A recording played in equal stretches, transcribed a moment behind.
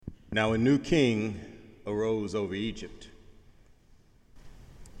Now a new king arose over Egypt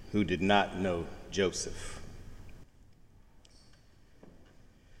who did not know Joseph.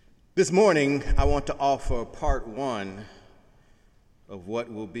 This morning, I want to offer part one of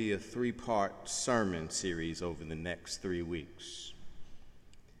what will be a three-part sermon series over the next 3 weeks.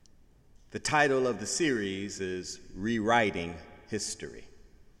 The title of the series is Rewriting History.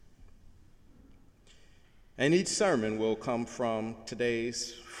 And each sermon will come from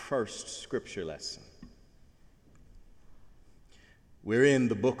today's first scripture lesson. We're in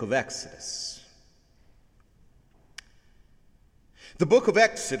the book of Exodus. The book of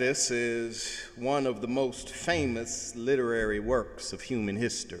Exodus is one of the most famous literary works of human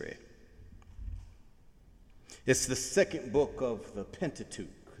history. It's the second book of the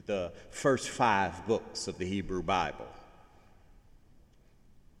Pentateuch, the first 5 books of the Hebrew Bible.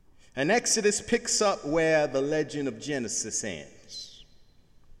 And Exodus picks up where the legend of Genesis ends.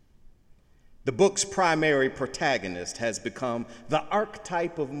 The book's primary protagonist has become the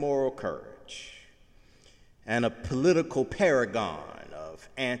archetype of moral courage and a political paragon of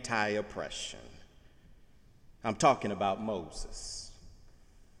anti-oppression. I'm talking about Moses.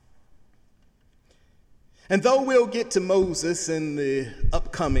 And though we'll get to Moses in the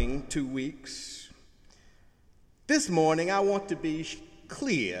upcoming 2 weeks, this morning I want to be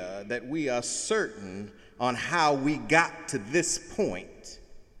clear that we are certain on how we got to this point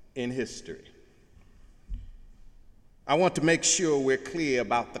in history. I want to make sure we're clear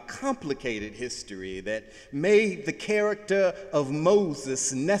about the complicated history that made the character of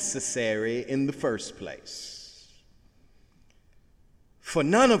Moses necessary in the first place. For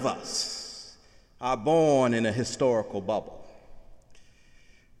none of us are born in a historical bubble.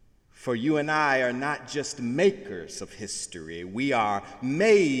 For you and I are not just makers of history, we are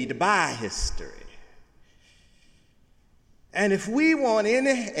made by history. And if we want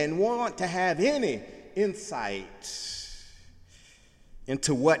to have any insight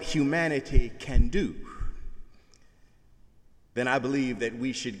into what humanity can do, then I believe that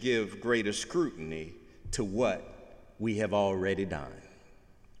we should give greater scrutiny to what we have already done.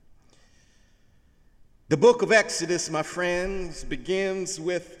 The book of Exodus, my friends, begins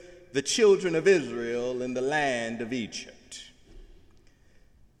with the children of Israel in the land of Egypt.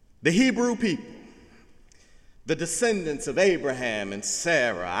 The Hebrew people, the descendants of Abraham and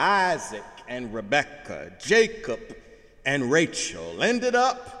Sarah, Isaac and Rebekah, Jacob and Rachel, ended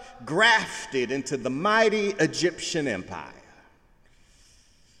up grafted into the mighty Egyptian empire.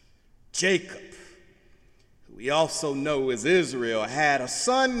 Jacob, who we also know as Israel, had a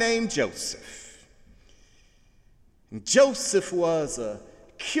son named Joseph. And Joseph was a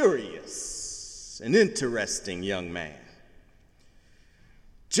curious and interesting young man.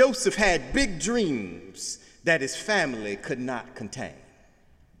 Joseph had big dreams that his family could not contain.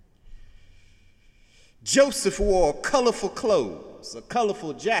 Joseph wore colorful clothes, a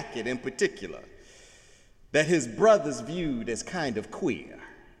colorful jacket in particular, that his brothers viewed as kind of queer.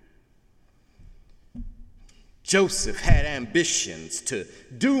 Joseph had ambitions to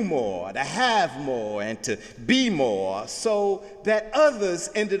do more, to have more, and to be more, so that others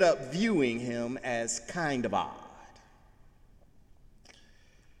ended up viewing him as kind of odd.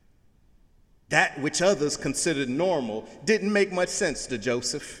 That which others considered normal didn't make much sense to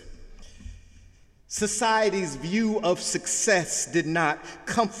Joseph. Society's view of success did not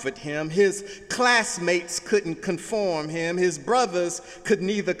comfort him. His classmates couldn't conform him. His brothers could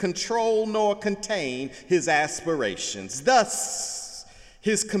neither control nor contain his aspirations. Thus,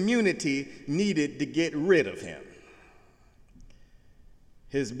 his community needed to get rid of him.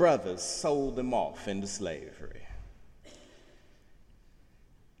 His brothers sold him off into slavery.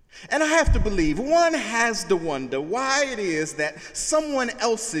 And I have to believe, one has to wonder why it is that someone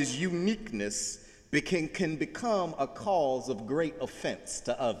else's uniqueness can become a cause of great offense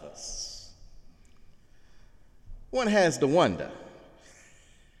to others. One has to wonder,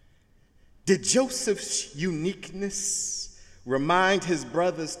 did Joseph's uniqueness remind his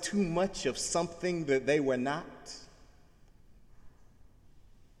brothers too much of something that they were not?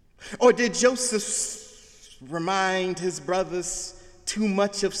 Or did Joseph remind his brothers too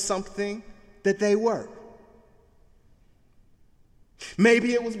much of something that they were?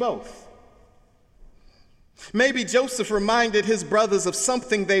 Maybe it was both. Maybe Joseph reminded his brothers of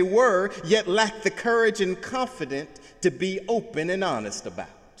something they were, yet lacked the courage and confidence to be open and honest about.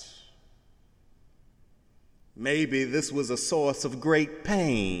 Maybe this was a source of great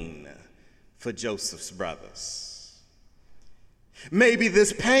pain for Joseph's brothers. Maybe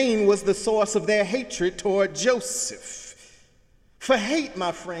this pain was the source of their hatred toward Joseph. For hate,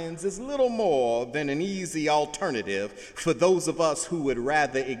 my friends, is little more than an easy alternative for those of us who would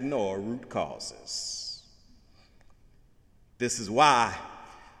rather ignore root causes. This is why,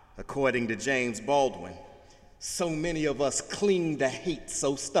 according to James Baldwin, so many of us cling to hate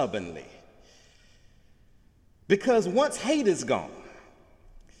so stubbornly. Because once hate is gone,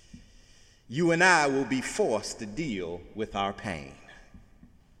 you and I will be forced to deal with our pain.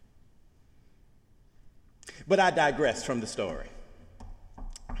 But I digress from the story.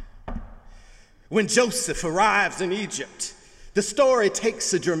 When Joseph arrives in Egypt, the story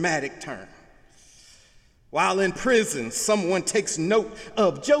takes a dramatic turn. While in prison, someone takes note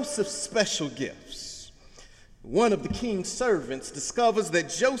of Joseph's special gifts. One of the king's servants discovers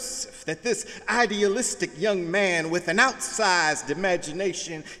that this idealistic young man with an outsized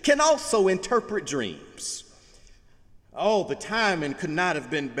imagination, can also interpret dreams. Oh, the timing could not have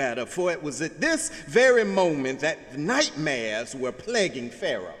been better, for it was at this very moment that nightmares were plaguing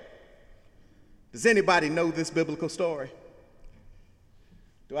Pharaoh. Does anybody know this biblical story?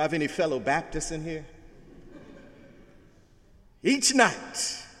 Do I have any fellow Baptists in here? Each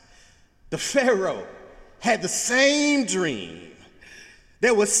night, the Pharaoh had the same dream.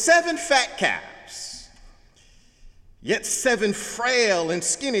 There were 7 fat cows, yet 7 frail and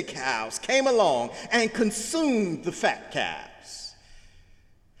skinny cows came along and consumed the fat cows.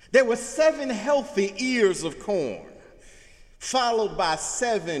 There were 7 healthy ears of corn, followed by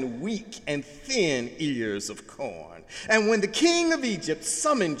 7 weak and thin ears of corn. And when the king of Egypt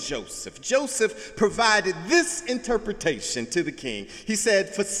summoned Joseph, Joseph provided this interpretation to the king. He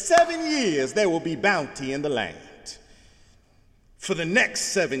said, "For 7 years there will be bounty in the land. For the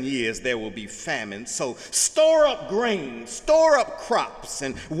next 7 years there will be famine. So store up grain, store up crops,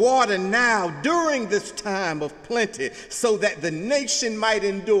 and water now during this time of plenty, so that the nation might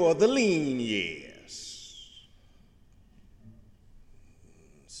endure the lean years."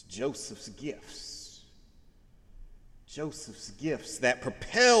 Joseph's gifts that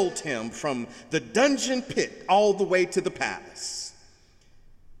propelled him from the dungeon pit all the way to the palace.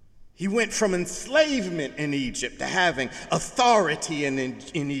 He went from enslavement in Egypt to having authority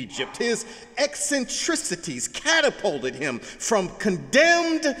in Egypt. His eccentricities catapulted him from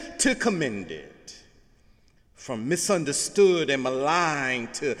condemned to commended, from misunderstood and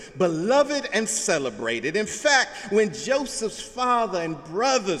maligned to beloved and celebrated. In fact, when Joseph's father and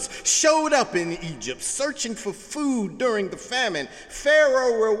brothers showed up in Egypt searching for food during the famine,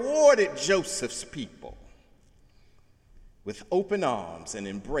 Pharaoh rewarded Joseph's people with open arms and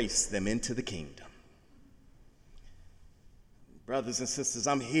embraced them into the kingdom. Brothers and sisters,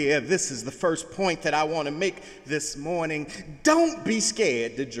 I'm here. This is the first point that I want to make this morning. Don't be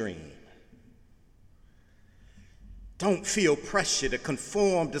scared to dream. Don't feel pressure to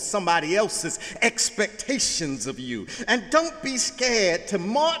conform to somebody else's expectations of you. And don't be scared to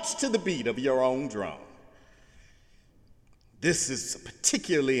march to the beat of your own drum. This is a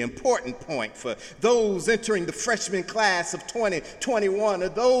particularly important point for those entering the freshman class of 2021, or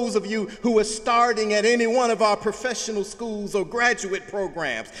those of you who are starting at any one of our professional schools or graduate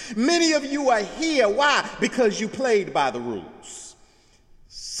programs. Many of you are here. Why? Because you played by the rules.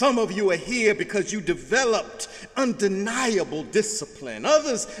 Some of you are here because you developed undeniable discipline.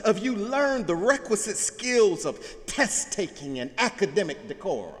 Others of you learned the requisite skills of test taking and academic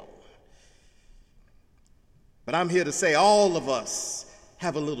decorum. But I'm here to say all of us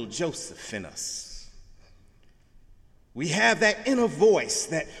have a little Joseph in us. We have that inner voice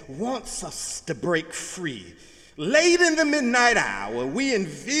that wants us to break free. Late in the midnight hour, we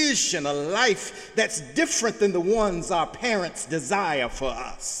envision a life that's different than the ones our parents desire for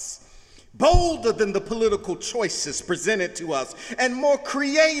us, bolder than the political choices presented to us, and more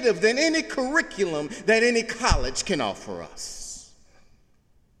creative than any curriculum that any college can offer us.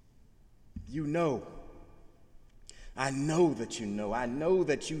 You know, I know that you know, I know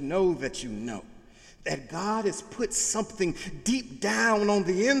that you know that you know that God has put something deep down on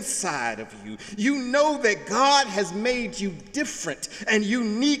the inside of you. You know that God has made you different and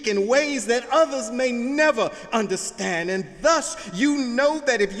unique in ways that others may never understand. And thus, you know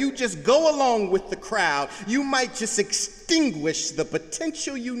that if you just go along with the crowd, you might just extinguish the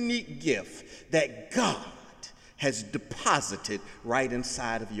potential unique gift that God has deposited right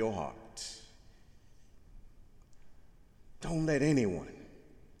inside of your heart. Don't let anyone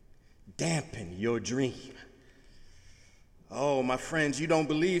dampen your dream. Oh, my friends, you don't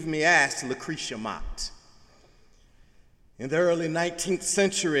believe me? Ask Lucretia Mott. In the early 19th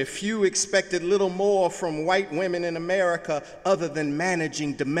century, few expected little more from white women in America other than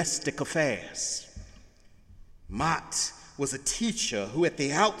managing domestic affairs. Mott was a teacher who at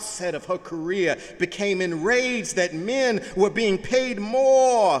the outset of her career became enraged that men were being paid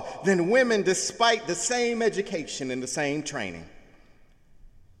more than women despite the same education and the same training.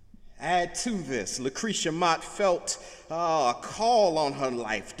 Add to this, Lucretia Mott felt a call on her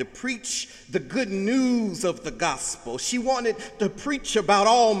life to preach the good news of the gospel. She wanted to preach about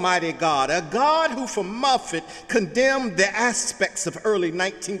Almighty God, a God who for Moffat condemned the aspects of early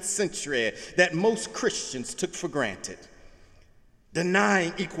 19th century that most Christians took for granted.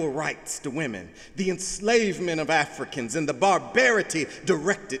 Denying equal rights to women, the enslavement of Africans, and the barbarity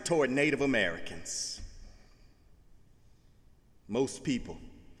directed toward Native Americans. Most people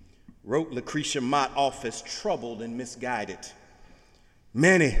wrote Lucretia Mott off as troubled and misguided.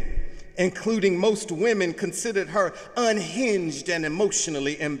 Many, including most women, considered her unhinged and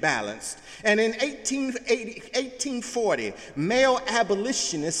emotionally imbalanced. And in 1840, male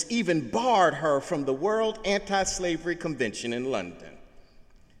abolitionists even barred her from the World Anti-Slavery Convention in London,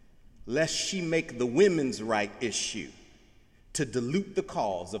 lest she make the women's right issue to dilute the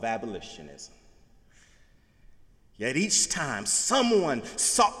cause of abolitionism. Yet each time someone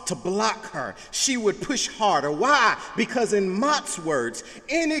sought to block her, she would push harder. Why? Because in Mott's words,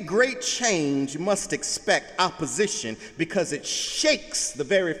 any great change must expect opposition because it shakes the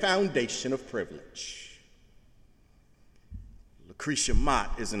very foundation of privilege. Lucretia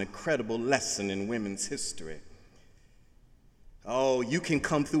Mott is an incredible lesson in women's history. Oh, you can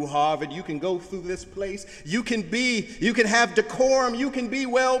come through Harvard, you can go through this place, you can have decorum, you can be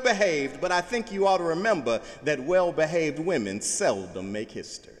well-behaved, but I think you ought to remember that well-behaved women seldom make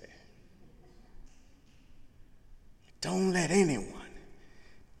history. Don't let anyone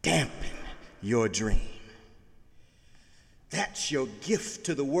dampen your dream. That's your gift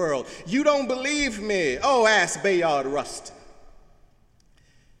to the world. You don't believe me? Oh, ask Bayard Rustin.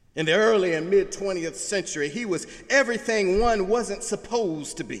 In the early and mid-20th century, he was everything one wasn't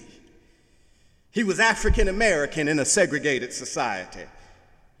supposed to be. He was African American in a segregated society.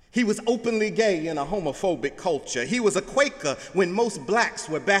 He was openly gay in a homophobic culture. He was a Quaker when most blacks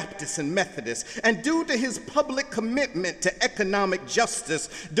were Baptists and Methodists. And due to his public commitment to economic justice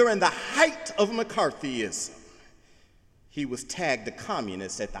during the height of McCarthyism, he was tagged a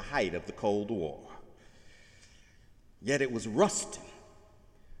communist at the height of the Cold War. Yet it was Rustin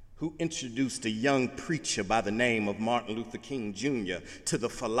who introduced a young preacher by the name of Martin Luther King Jr. to the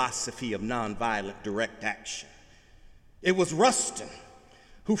philosophy of nonviolent direct action. It was Rustin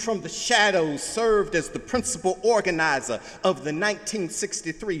who from the shadows served as the principal organizer of the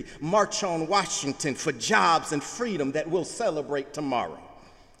 1963 March on Washington for Jobs and Freedom that we'll celebrate tomorrow.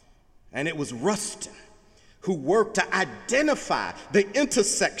 And it was Rustin who worked to identify the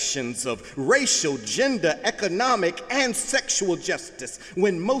intersections of racial, gender, economic, and sexual justice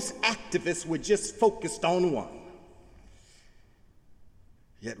when most activists were just focused on one.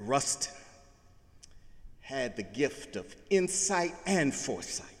 Yet Rustin had the gift of insight and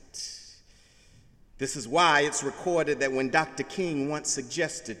foresight. This is why it's recorded that when Dr. King once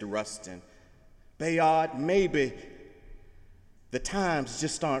suggested to Rustin, Bayard, maybe the times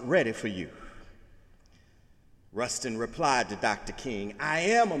just aren't ready for you. Rustin replied to Dr. King, I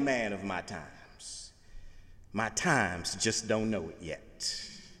am a man of my times. My times just don't know it yet.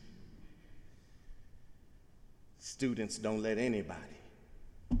 Students, don't let anybody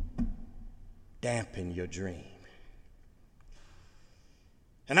dampen your dream.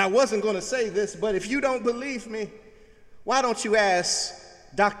 And I wasn't going to say this, but if you don't believe me, why don't you ask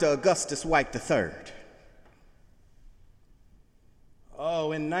Dr. Augustus White III?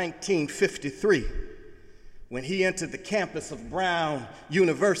 Oh, in 1953, when he entered the campus of Brown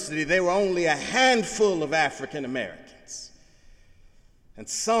University, there were only a handful of African Americans. And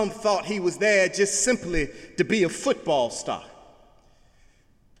some thought he was there just simply to be a football star,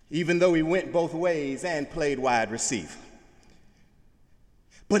 even though he went both ways and played wide receiver.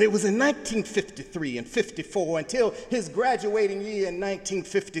 But it was in 1953 and 54 until his graduating year in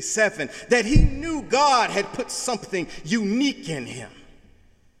 1957 that he knew God had put something unique in him.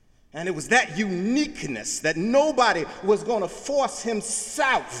 And it was that uniqueness that nobody was going to force him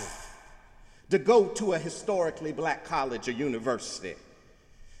south to go to a historically black college or university.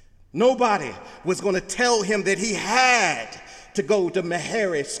 Nobody was going to tell him that he had to go to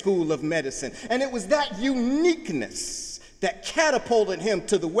Meharry School of Medicine. And it was that uniqueness that catapulted him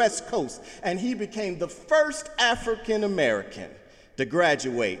to the West Coast, and he became the first African American to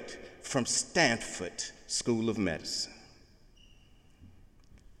graduate from Stanford School of Medicine.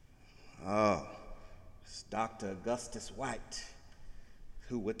 Oh, it's Dr. Augustus White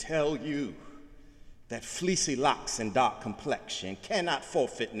who would tell you that fleecy locks and dark complexion cannot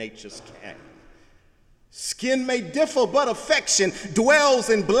forfeit nature's care. Skin may differ, but affection dwells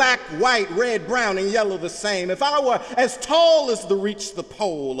in black, white, red, brown, and yellow the same. If I were as tall as to reach the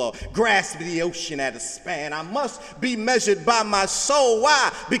pole or grasp the ocean at a span, I must be measured by my soul.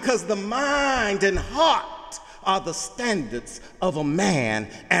 Why? Because the mind and heart are the standards of a man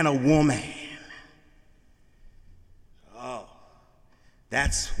and a woman. Oh,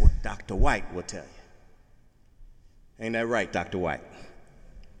 that's what Dr. White will tell you. Ain't that right, Dr. White?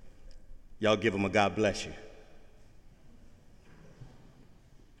 Y'all give him a God bless you.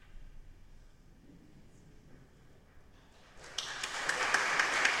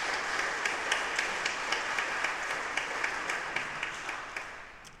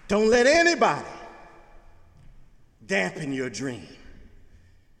 Don't let anybody dampen your dream.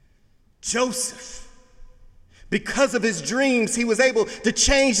 Joseph, because of his dreams, he was able to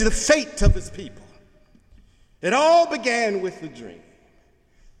change the fate of his people. It all began with a dream.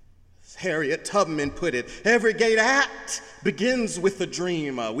 Harriet Tubman put it, every great act begins with a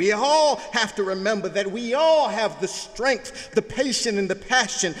dream. We all have to remember that we all have the strength, the patience, and the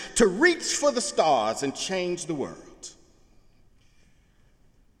passion to reach for the stars and change the world.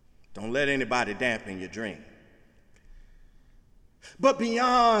 Don't let anybody dampen your dream. But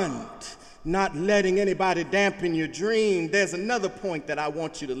beyond not letting anybody dampen your dream, there's another point that I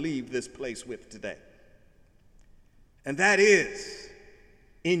want you to leave this place with today. And that is,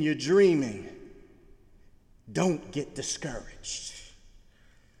 in your dreaming, don't get discouraged.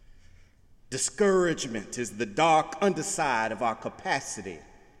 Discouragement is the dark underside of our capacity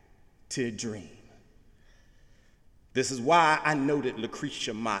to dream. This is why I noted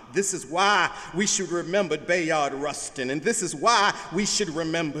Lucretia Mott. This is why we should remember Bayard Rustin. And this is why we should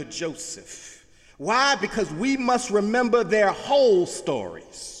remember Joseph. Why? Because we must remember their whole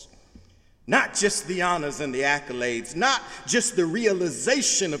stories. Not just the honors and the accolades, not just the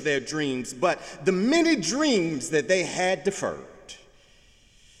realization of their dreams, but the many dreams that they had deferred.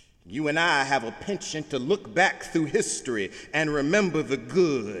 You and I have a penchant to look back through history and remember the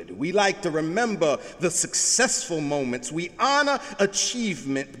good. We like to remember the successful moments. We honor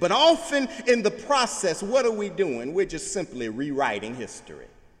achievement, but often in the process, what are we doing? We're just simply rewriting history.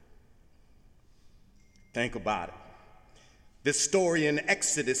 Think about it. This story in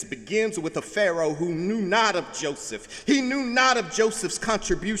Exodus begins with a Pharaoh who knew not of Joseph. He knew not of Joseph's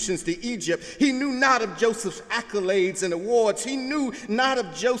contributions to Egypt. He knew not of Joseph's accolades and awards. He knew not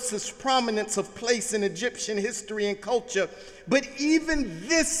of Joseph's prominence of place in Egyptian history and culture. But even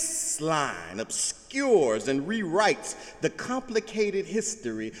this line obscures and rewrites the complicated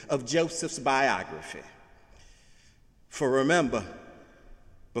history of Joseph's biography. For remember,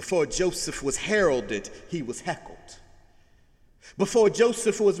 before Joseph was heralded, he was heckled. Before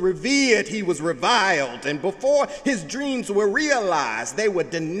Joseph was revered, he was reviled. And before his dreams were realized, they were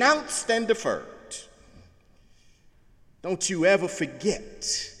denounced and deferred. Don't you ever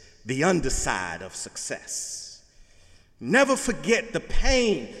forget the underside of success. Never forget the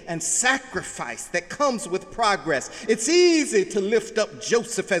pain and sacrifice that comes with progress. It's easy to lift up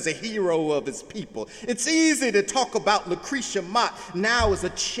Joseph as a hero of his people. It's easy to talk about Lucretia Mott now as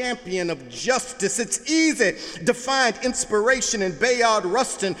a champion of justice. It's easy to find inspiration in Bayard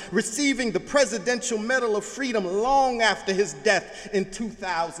Rustin receiving the Presidential Medal of Freedom long after his death in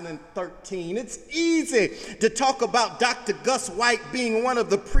 2013. It's easy to talk about Dr. Gus White being one of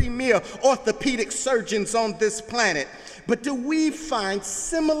the premier orthopedic surgeons on this planet. But do we find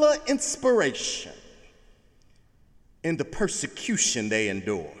similar inspiration in the persecution they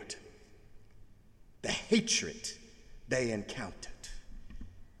endured, the hatred they encountered,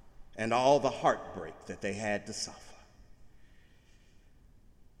 and all the heartbreak that they had to suffer?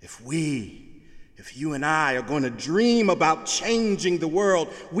 If you and I are going to dream about changing the world,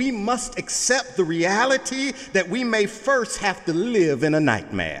 we must accept the reality that we may first have to live in a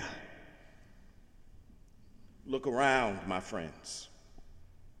nightmare. Look around, my friends.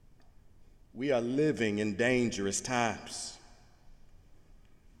 We are living in dangerous times.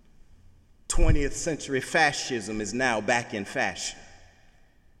 20th century fascism is now back in fashion.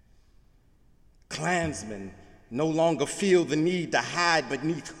 Klansmen no longer feel the need to hide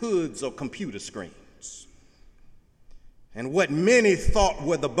beneath hoods or computer screens. And what many thought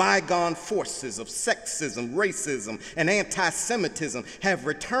were the bygone forces of sexism, racism, and anti-Semitism have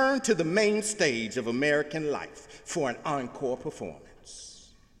returned to the main stage of American life for an encore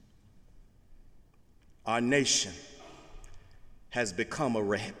performance. Our nation has become a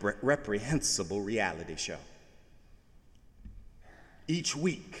reprehensible reality show. Each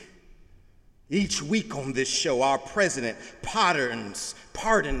week on this show, our president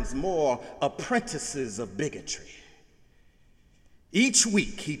pardons more apprentices of bigotry. Each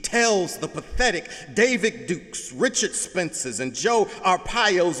week, he tells the pathetic David Dukes, Richard Spencers, and Joe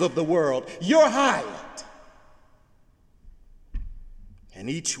Arpaios of the world, "You're hired." And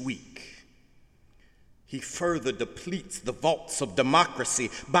each week, he further depletes the vaults of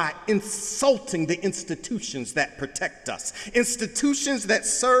democracy by insulting the institutions that protect us, institutions that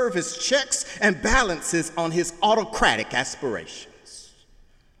serve as checks and balances on his autocratic aspirations.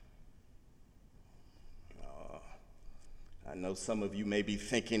 I know some of you may be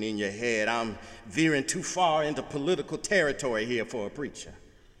thinking in your head, I'm veering too far into political territory here for a preacher.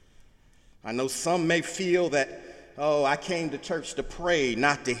 I know some may feel that, I came to church to pray,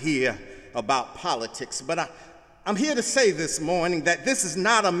 not to hear about politics. But I'm here to say this morning that this is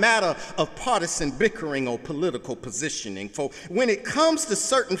not a matter of partisan bickering or political positioning. For when it comes to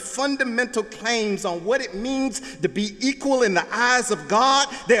certain fundamental claims on what it means to be equal in the eyes of God,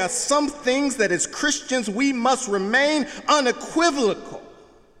 there are some things that as Christians we must remain unequivocal.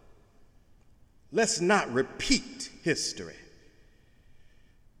 Let's not repeat history.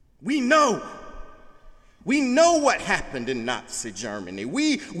 We know what happened in Nazi Germany.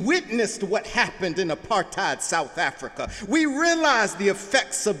 We witnessed what happened in apartheid South Africa. We realize the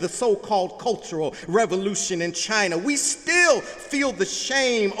effects of the so-called Cultural Revolution in China. We still feel the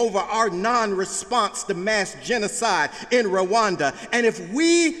shame over our non-response to mass genocide in Rwanda. And if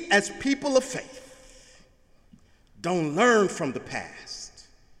we, as people of faith, don't learn from the past,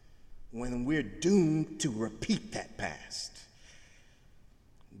 when we're doomed to repeat that past,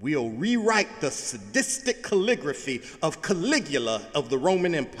 we'll rewrite the sadistic calligraphy of Caligula of the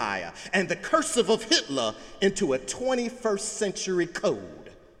Roman Empire and the cursive of Hitler into a 21st century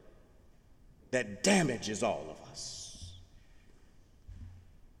code that damages all of us.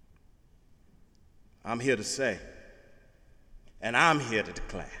 I'm here to say, and I'm here to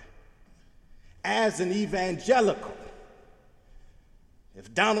declare, as an evangelical,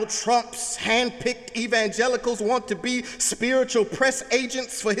 if Donald Trump's hand-picked evangelicals want to be spiritual press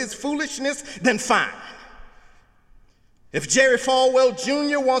agents for his foolishness, then fine. If Jerry Falwell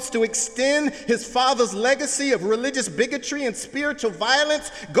Jr. wants to extend his father's legacy of religious bigotry and spiritual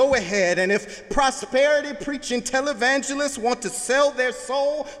violence, go ahead. And if prosperity-preaching televangelists want to sell their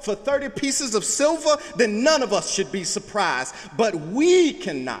soul for 30 pieces of silver, then none of us should be surprised. But we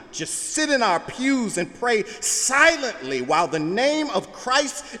cannot just sit in our pews and pray silently while the name of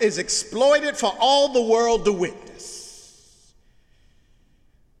Christ is exploited for all the world to witness.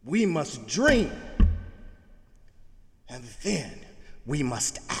 We must dream. And then we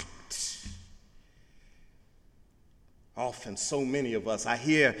must act. Often, so many of us, I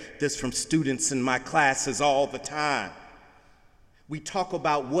hear this from students in my classes all the time. We talk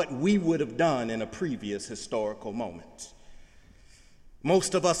about what we would have done in a previous historical moment.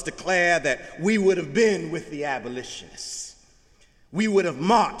 Most of us declare that we would have been with the abolitionists. We would have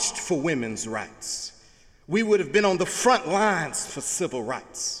marched for women's rights. We would have been on the front lines for civil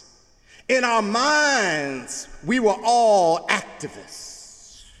rights. In our minds, we were all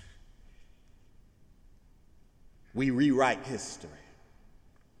activists. We rewrite history.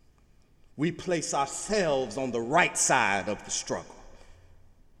 We place ourselves on the right side of the struggle.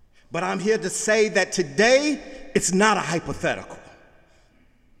 But I'm here to say that today, it's not a hypothetical.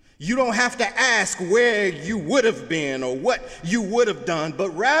 You don't have to ask where you would have been or what you would have done, but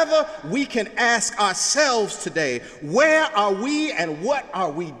rather we can ask ourselves today, where are we and what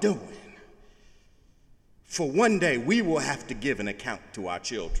are we doing? For one day, we will have to give an account to our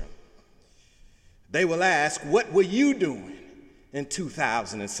children. They will ask, what were you doing in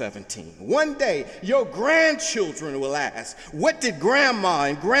 2017? One day, your grandchildren will ask, what did grandma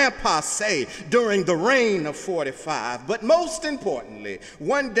and grandpa say during the reign of 45? But most importantly,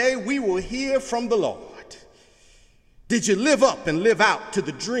 one day we will hear from the Lord. Did you live up and live out to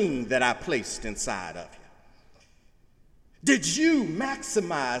the dream that I placed inside of you? Did you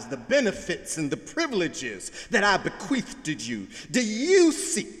maximize the benefits and the privileges that I bequeathed you? Do you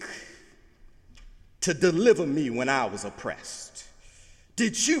seek to deliver me when I was oppressed?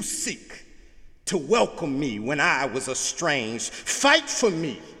 Did you seek to welcome me when I was estranged? Fight for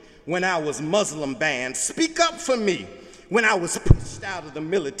me when I was Muslim banned? Speak up for me when I was pushed out of the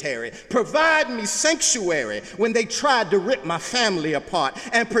military? Provide me sanctuary when they tried to rip my family apart?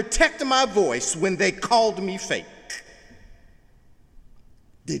 And protect my voice when they called me fake?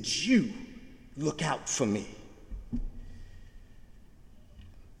 Did you look out for me?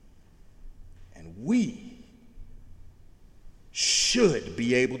 And we should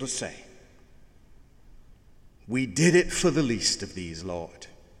be able to say, we did it for the least of these, Lord,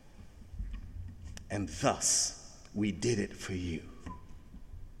 and thus we did it for you.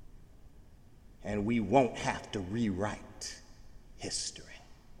 And we won't have to rewrite history.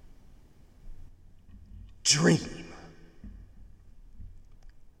 Dream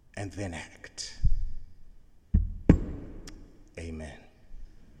and then act.